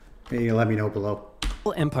 Huh. Maybe let me know below.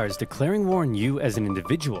 Empires declaring war on you as an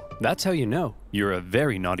individual, that's how you know you're a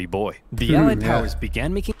very naughty boy. The Allied powers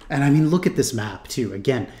began making... And I mean, look at this map, too.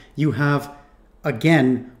 Again, you have,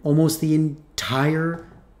 again, almost the entire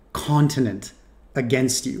continent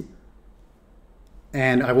against you.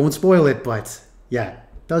 And I won't spoil it, but yeah,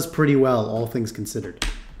 does pretty well, all things considered.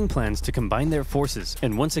 Plans to combine their forces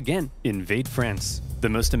and once again invade France. The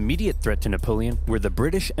most immediate threat to Napoleon were the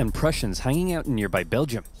British and Prussians hanging out in nearby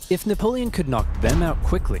Belgium. If Napoleon could knock them out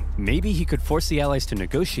quickly, maybe he could force the Allies to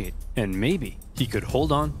negotiate, and maybe he could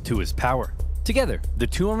hold on to his power. Together, the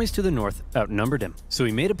two armies to the north outnumbered him, so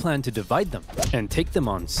he made a plan to divide them and take them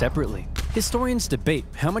on separately. Historians debate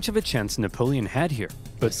how much of a chance Napoleon had here,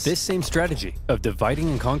 but this same strategy of dividing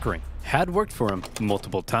and conquering had worked for him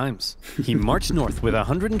multiple times. He marched north with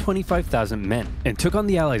 125,000 men and took on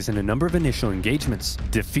the Allies in a number of initial engagements,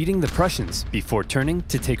 defeating the Prussians before turning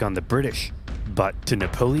to take on the British. But to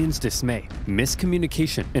Napoleon's dismay,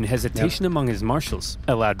 miscommunication and hesitation among his marshals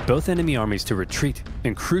allowed both enemy armies to retreat,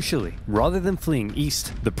 and crucially, rather than fleeing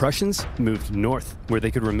east, the Prussians moved north, where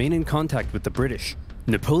they could remain in contact with the British.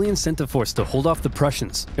 Napoleon sent a force to hold off the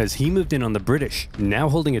Prussians as he moved in on the British, now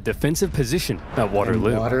holding a defensive position at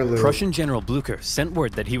Waterloo. Prussian General Blucher sent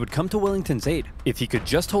word that he would come to Wellington's aid if he could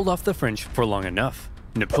just hold off the French for long enough.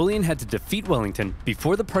 Napoleon had to defeat Wellington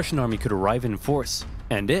before the Prussian army could arrive in force,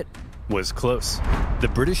 and it was close. The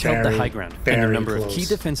British held the high ground and a number of key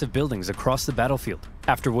defensive buildings across the battlefield.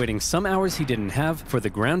 After waiting some hours he didn't have for the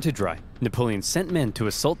ground to dry, Napoleon sent men to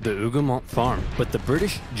assault the Hougoumont farm, but the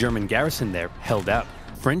British-German garrison there held out.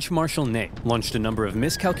 French Marshal Ney launched a number of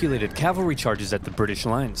miscalculated cavalry charges at the British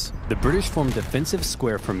lines. The British formed defensive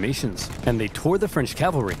square formations, and they tore the French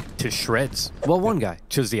cavalry to shreds, while one guy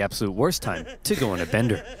chose the absolute worst time to go on a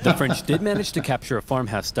bender. The French did manage to capture a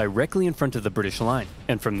farmhouse directly in front of the British line,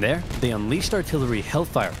 and from there, they unleashed artillery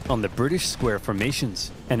hellfire on the British square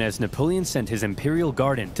formations. And as Napoleon sent his Imperial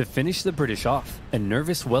Guard in to finish the British off, a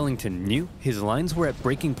nervous Wellington knew his lines were at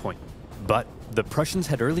breaking point. But the Prussians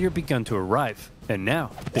had earlier begun to arrive, and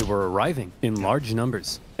now they were arriving in large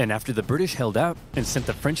numbers. And after the British held out and sent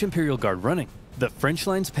the French Imperial Guard running, the French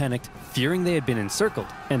lines panicked, fearing they had been encircled,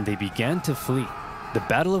 and they began to flee. The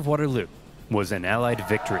Battle of Waterloo was an Allied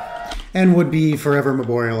victory. And would be forever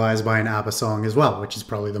memorialized by an ABBA song as well, which is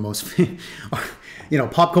probably the most,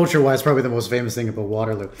 pop culture-wise, probably the most famous thing about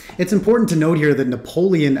Waterloo. It's important to note here that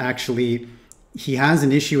Napoleon actually he has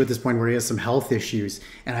an issue at this point where he has some health issues,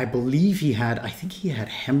 and I believe I think he had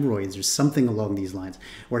hemorrhoids or something along these lines,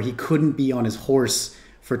 where he couldn't be on his horse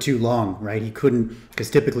for too long, right? He couldn't, because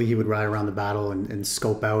typically he would ride around the battle and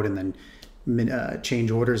scope out and then change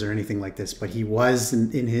orders or anything like this, but he was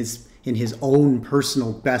in his own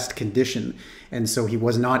personal best condition, and so he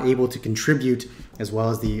was not able to contribute, as well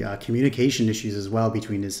as the communication issues as well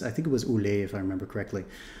between his, I think it was Ule, if I remember correctly.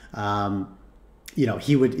 You know,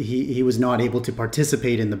 he was not able to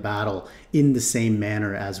participate in the battle in the same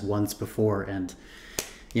manner as once before. And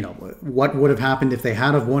you know, what would have happened if they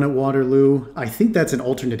had have won at Waterloo? I think that's an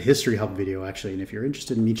alternate history hub video, actually, and if you're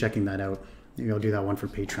interested in me checking that out, maybe I'll do that one for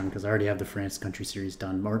Patreon, because I already have the France country series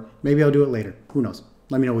done, or maybe I'll do it later. Who knows?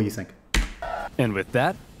 Let me know what you think. And with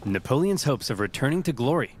that, Napoleon's hopes of returning to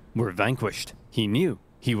glory were vanquished. He knew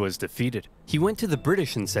he was defeated. He went to the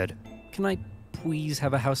British and said, "Can I please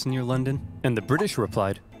have a house near London?" And the British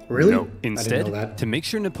replied, "Really? No." Instead, to make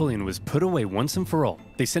sure Napoleon was put away once and for all,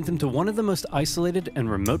 they sent him to one of the most isolated and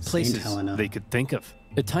remote places they could think of.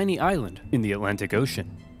 A tiny island in the Atlantic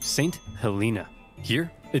Ocean, St. Helena.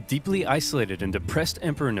 Here, a deeply isolated and depressed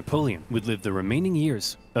Emperor Napoleon would live the remaining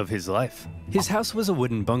years of his life. His house was a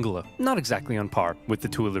wooden bungalow, not exactly on par with the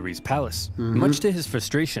Tuileries Palace. Much to his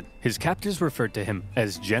frustration, his captors referred to him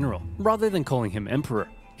as General, rather than calling him Emperor.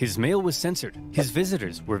 His mail was censored, his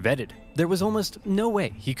visitors were vetted. There was almost no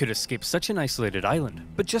way he could escape such an isolated island.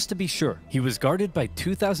 But just to be sure, he was guarded by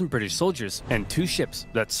 2,000 British soldiers and 2 ships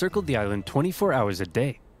that circled the island 24 hours a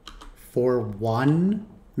day. For one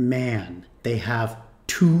man, they have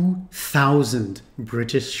 2,000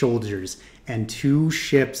 British soldiers and 2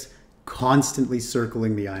 ships constantly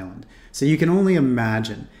circling the island. So you can only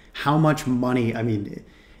imagine how much money, I mean,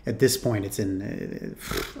 at this point it's in,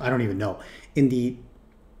 I don't even know,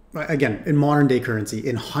 again, in modern day currency,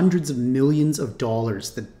 in hundreds of millions of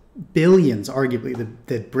dollars, the billions, arguably,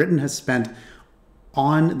 that Britain has spent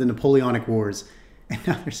on the Napoleonic Wars, and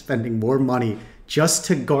now they're spending more money just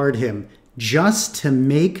to guard him, just to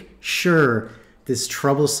make sure this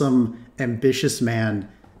troublesome, ambitious man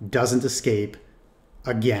doesn't escape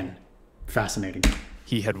again. Fascinating.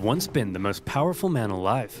 He had once been the most powerful man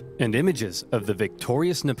alive, and images of the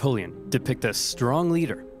victorious Napoleon depict a strong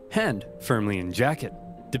leader, hand firmly in jacket.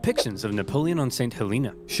 Depictions of Napoleon on St.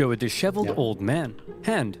 Helena show a disheveled old man,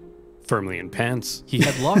 hand firmly in pants. He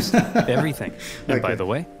had lost everything. And by the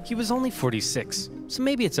way, he was only 46. So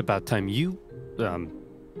maybe it's about time you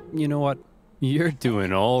know what? You're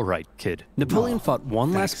doing all right, kid. Napoleon fought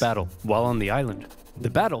one last battle while on the island. The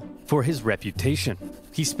battle for his reputation.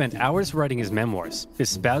 He spent hours writing his memoirs,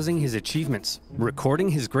 espousing his achievements, recording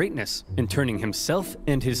his greatness, and turning himself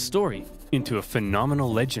and his story into a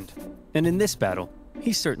phenomenal legend. And in this battle,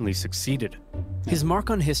 he certainly succeeded. His mark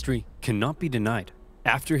on history cannot be denied.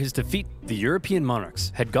 After his defeat, the European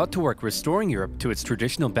monarchs had got to work restoring Europe to its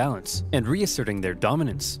traditional balance and reasserting their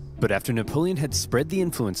dominance. But after Napoleon had spread the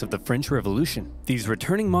influence of the French Revolution, these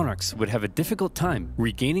returning monarchs would have a difficult time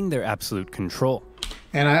regaining their absolute control.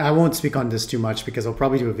 And I won't speak on this too much because I'll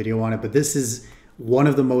probably do a video on it, but this is one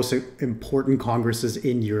of the most important congresses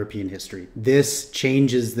in European history. This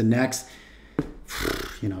changes the next,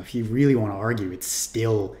 you know, if you really want to argue, it's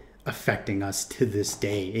still affecting us to this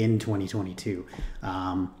day in 2022.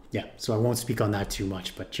 Yeah, so I won't speak on that too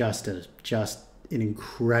much, but just an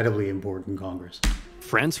incredibly important Congress.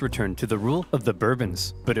 France returned to the rule of the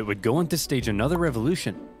Bourbons, but it would go on to stage another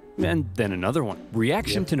revolution, and then another one.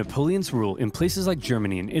 Reaction to Napoleon's rule in places like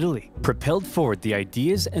Germany and Italy propelled forward the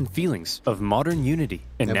ideas and feelings of modern unity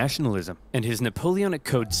and nationalism, and his Napoleonic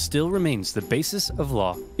Code still remains the basis of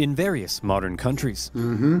law in various modern countries.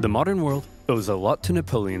 The modern world owes a lot to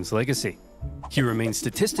Napoleon's legacy. He remains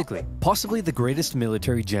statistically possibly the greatest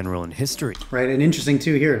military general in history. Right, and interesting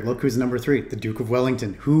too here, look who's number 3, the Duke of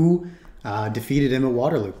Wellington, who defeated him at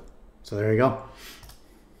Waterloo. So there you go.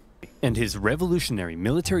 And his revolutionary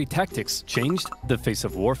military tactics changed the face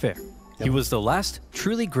of warfare. He was the last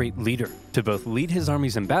truly great leader to both lead his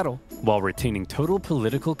armies in battle while retaining total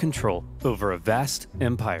political control over a vast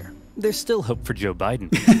empire. There's still hope for Joe Biden,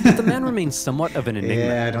 but the man remains somewhat of an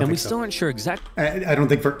enigma, and we still aren't sure exactly. I don't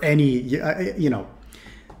think for any, you know,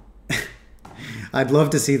 I'd love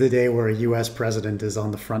to see the day where a U.S. president is on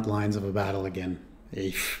the front lines of a battle again.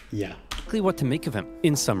 Yeah. What to make of him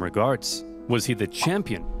in some regards. Was he the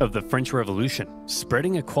champion of the French Revolution,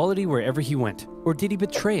 spreading equality wherever he went, or did he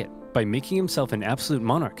betray it by making himself an absolute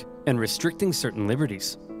monarch and restricting certain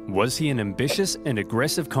liberties? Was he an ambitious and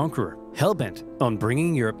aggressive conqueror, hell-bent on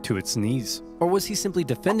bringing Europe to its knees? Or was he simply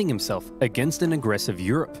defending himself against an aggressive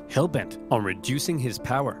Europe, hell-bent on reducing his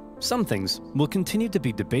power? Some things will continue to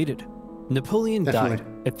be debated. Napoleon died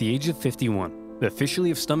at the age of 51.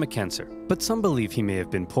 officially of stomach cancer, but some believe he may have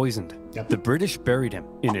been poisoned. Yep. The British buried him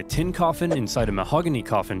in a tin coffin inside a mahogany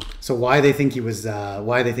coffin. So why they think he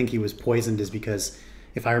was poisoned is because,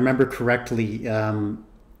 if I remember correctly, I'm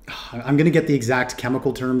going to get the exact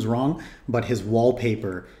chemical terms wrong, but his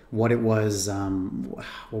wallpaper, what it was,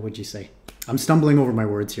 what would you say? I'm stumbling over my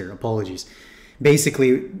words here. Apologies.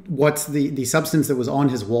 Basically, what's the substance that was on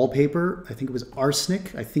his wallpaper, I think it was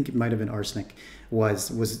arsenic. I think it might have been arsenic,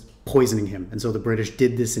 was poisoning him. And so the British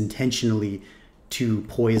did this intentionally to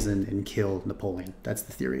poison and kill Napoleon. That's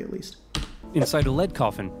the theory, at least. Inside a lead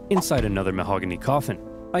coffin, inside another mahogany coffin.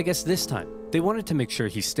 I guess this time, they wanted to make sure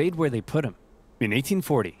he stayed where they put him. In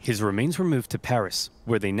 1840, his remains were moved to Paris,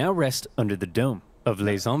 where they now rest under the dome of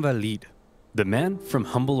Les Invalides. The man from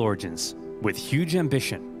humble origins, with huge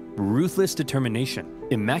ambition, ruthless determination,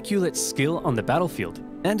 immaculate skill on the battlefield,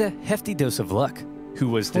 and a hefty dose of luck, who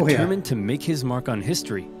was determined to make his mark on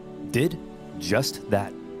history, did just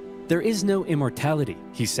that. There is no immortality,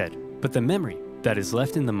 he said, but the memory that is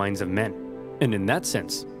left in the minds of men. And in that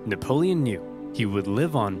sense, Napoleon knew he would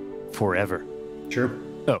live on forever. Sure.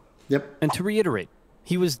 Oh, yep. And to reiterate,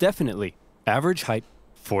 he was definitely average height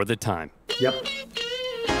for the time. Yep.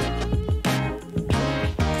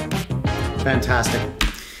 Fantastic.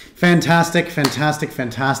 Fantastic, fantastic,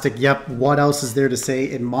 fantastic. Yep. What else is there to say?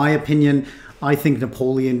 In my opinion, I think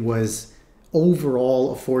Napoleon was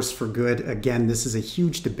overall a force for good. Again, this is a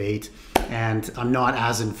huge debate, and I'm not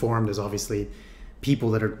as informed as obviously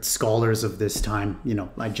people that are scholars of this time. You know,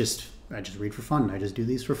 I just read for fun. I just do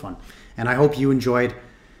these for fun. And I hope you enjoyed.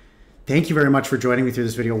 Thank you very much for joining me through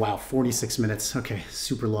this video. Wow, 46 minutes. Okay,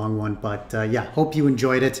 super long one. But yeah, hope you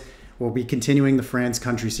enjoyed it. We'll be continuing the France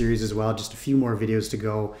country series as well. Just a few more videos to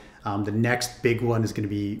go. The next big one is going to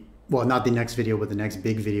be, well, not the next video, but the next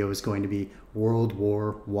big video is going to be World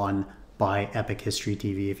War I by Epic History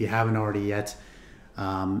TV. If you haven't already yet,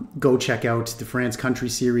 go check out the France country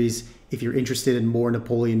series. If you're interested in more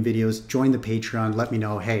Napoleon videos, join the Patreon. Let me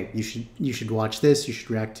know, hey, you should watch this, you should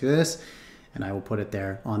react to this, and I will put it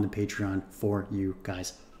there on the Patreon for you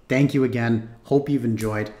guys. Thank you again. Hope you've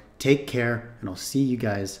enjoyed. Take care, and I'll see you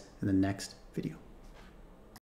guys in the next video.